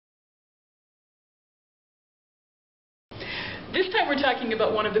This time we're talking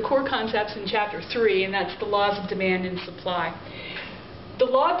about one of the core concepts in Chapter 3, and that's the laws of demand and supply. The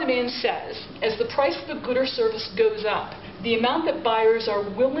law of demand says, as the price of a good or service goes up, the amount that buyers are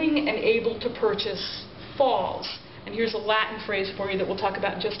willing and able to purchase falls. And here's a Latin phrase for you that we'll talk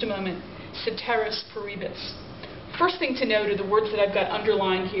about in just a moment, ceteris paribus. First thing to note are the words that I've got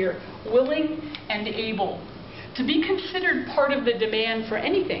underlined here, willing and able. To be considered part of the demand for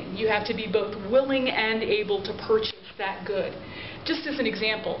anything, you have to be both willing and able to purchase that good. Just as an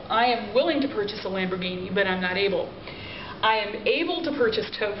example, I am willing to purchase a Lamborghini, but I'm not able. I am able to purchase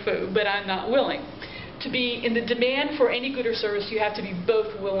tofu, but I'm not willing. To be in the demand for any good or service, you have to be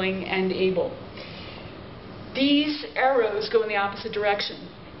both willing and able. These arrows go in the opposite direction,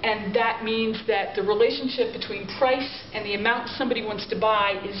 and that means that the relationship between price and the amount somebody wants to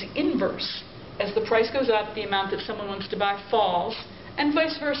buy is inverse. As the price goes up, the amount that someone wants to buy falls, and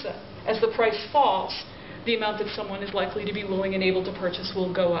vice versa. As the price falls, the amount that someone is likely to be willing and able to purchase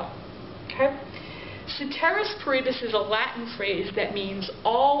will go up. Okay? Ceteris paribus is a Latin phrase that means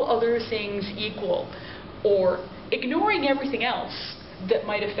all other things equal, or ignoring everything else that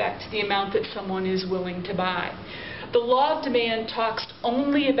might affect the amount that someone is willing to buy. The law of demand talks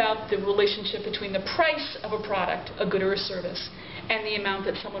only about the relationship between the price of a product, a good or a service, and the amount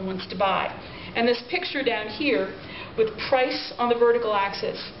that someone wants to buy. And this picture down here, with price on the vertical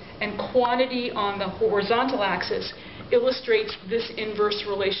axis and quantity on the horizontal axis, illustrates this inverse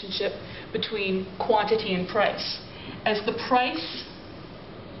relationship between quantity and price. As the price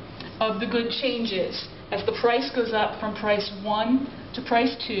of the good changes, as the price goes up from price 1 to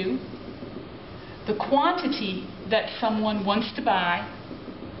price 2, the quantity that someone wants to buy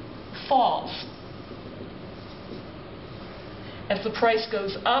falls. As the price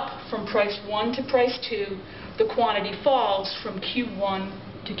goes up from price 1 to price 2, the quantity falls from Q1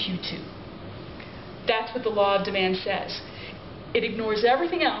 to Q2. That's what the law of demand says. It ignores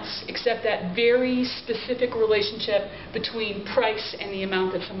everything else except that very specific relationship between price and the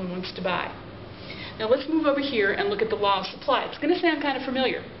amount that someone wants to buy. Now let's move over here and look at the law of supply. It's going to sound kind of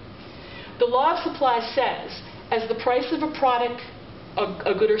familiar. The law of supply says, as the price of a product,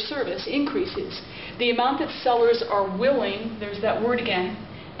 a good or service, increases, the amount that sellers are willing, there's that word again,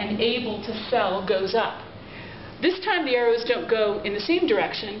 and able to sell goes up. This time the arrows don't go in the same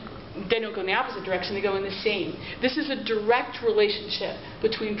direction. They don't go in the opposite direction, they go in the same. This is a direct relationship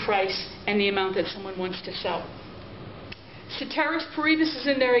between price and the amount that someone wants to sell. Ceteris paribus is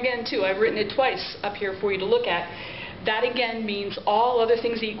in there again too. I've written it twice up here for you to look at. That again means all other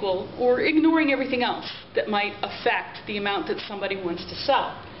things equal, or ignoring everything else that might affect the amount that somebody wants to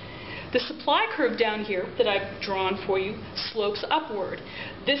sell. The supply curve down here that I've drawn for you slopes upward.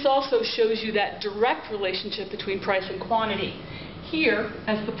 This also shows you that direct relationship between price and quantity. Here,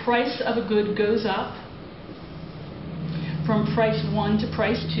 as the price of a good goes up from price 1 to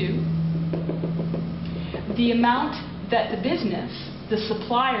price 2, the amount that the business, the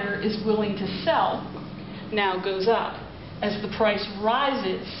supplier, is willing to sell now goes up. As the price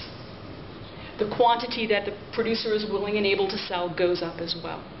rises, the quantity that the producer is willing and able to sell goes up as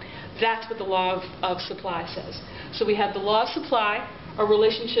well. That's what the law of supply says. So we have the law of supply, a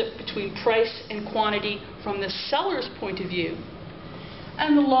relationship between price and quantity from the seller's point of view,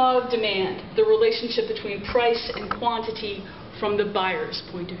 and the law of demand, the relationship between price and quantity from the buyer's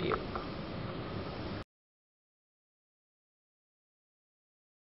point of view.